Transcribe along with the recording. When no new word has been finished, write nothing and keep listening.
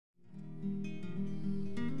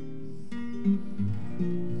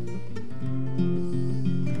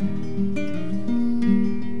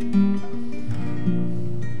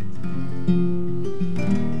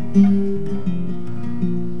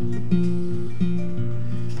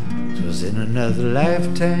'twas in another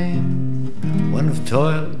lifetime, one of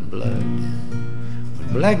toil and blood,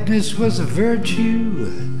 when blackness was a virtue,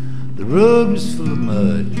 the road was full of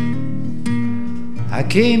mud. I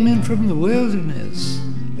came in from the wilderness,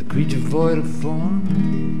 a creature void of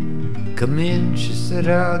form. Come in, she said,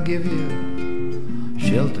 I'll give you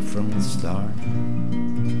shelter from the storm.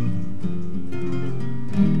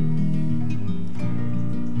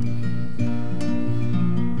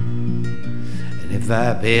 And if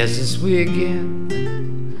I pass this way again,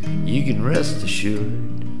 you can rest assured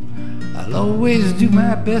I'll always do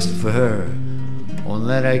my best for her, on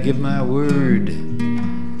that I give my word.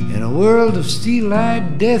 In a world of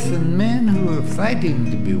steel-eyed death and men who are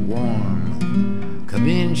fighting to be warm, come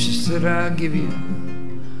in, she said, I'll give you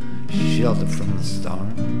shelter from the storm.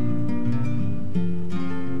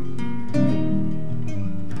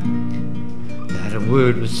 Not a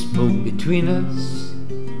word was spoke between us,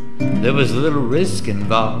 there was little risk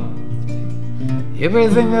involved.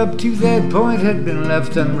 Everything up to that point had been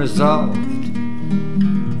left unresolved.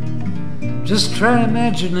 Just try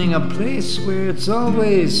imagining a place where it's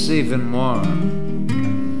always safe and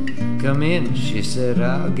warm. Come in, she said,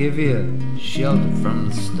 I'll give you shelter from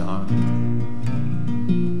the storm.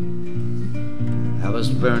 I was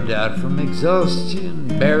burned out from exhaustion,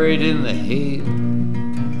 buried in the hail,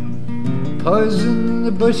 poison in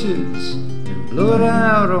the bushes, and blew it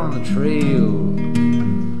out on the trail.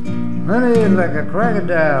 Honey like a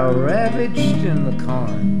crocodile ravaged in the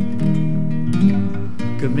corn.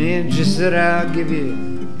 Come in, she said, I'll give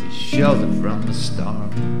you shelter from the storm.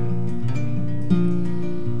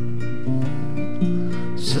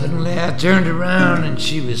 Suddenly I turned around and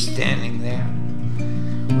she was standing there,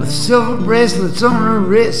 with silver bracelets on her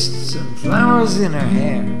wrists and flowers in her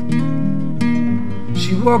hair.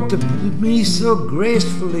 She walked up to me so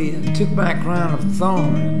gracefully and took my crown of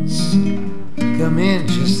thorns. Come in,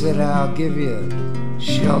 she said, I'll give you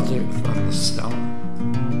shelter from the storm.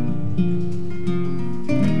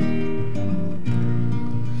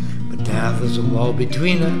 But now there's a wall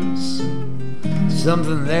between us,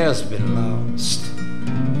 something there's been lost.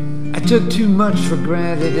 I took too much for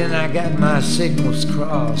granted and I got my signals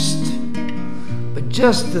crossed. But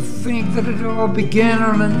just to think that it all began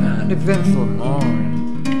on a non-eventful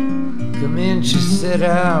morn. Come in, she said,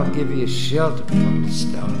 I'll give you shelter from the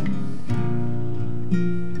storm.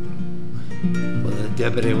 Well, the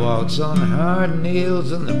deputy walks on hard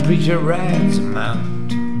nails and the preacher rides a mount.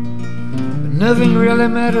 But nothing really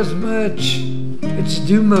matters much, it's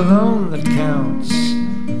doom alone that counts.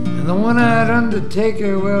 And the one-eyed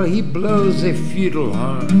undertaker, well, he blows a futile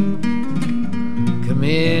horn. Come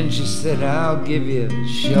in, she said, I'll give you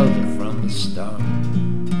shelter from the storm.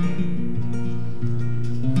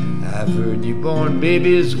 I've heard newborn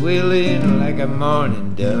babies wailing like a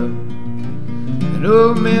mourning dove, and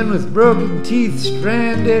old men with broken teeth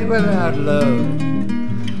stranded without love.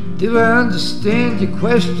 Do I understand your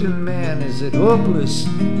question, man? Is it hopeless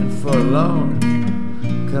and forlorn?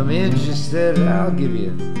 Come in, she said, I'll give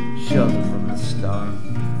you shelter from the storm.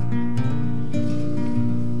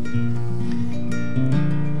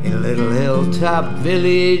 In a little hilltop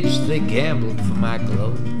village, they gambled for my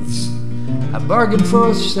clothes. I bargained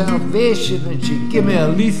for salvation and she gave me a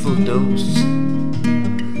lethal dose.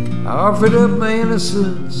 I offered up my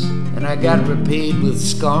innocence and I got repaid with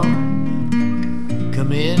scorn.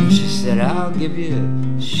 Come in, she said, I'll give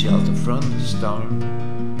you shelter from the storm.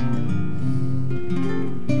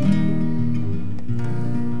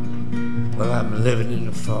 Well, I'm living in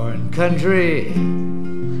a foreign country,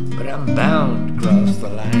 but I'm bound to cross the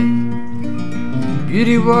line.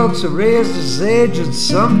 Beauty walks a razor's edge and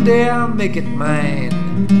someday I'll make it mine.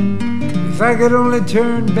 If I could only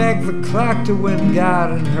turn back the clock to when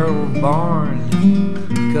God and her were born.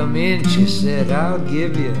 Come in, she said, I'll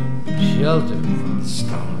give you shelter from the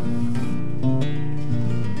storm.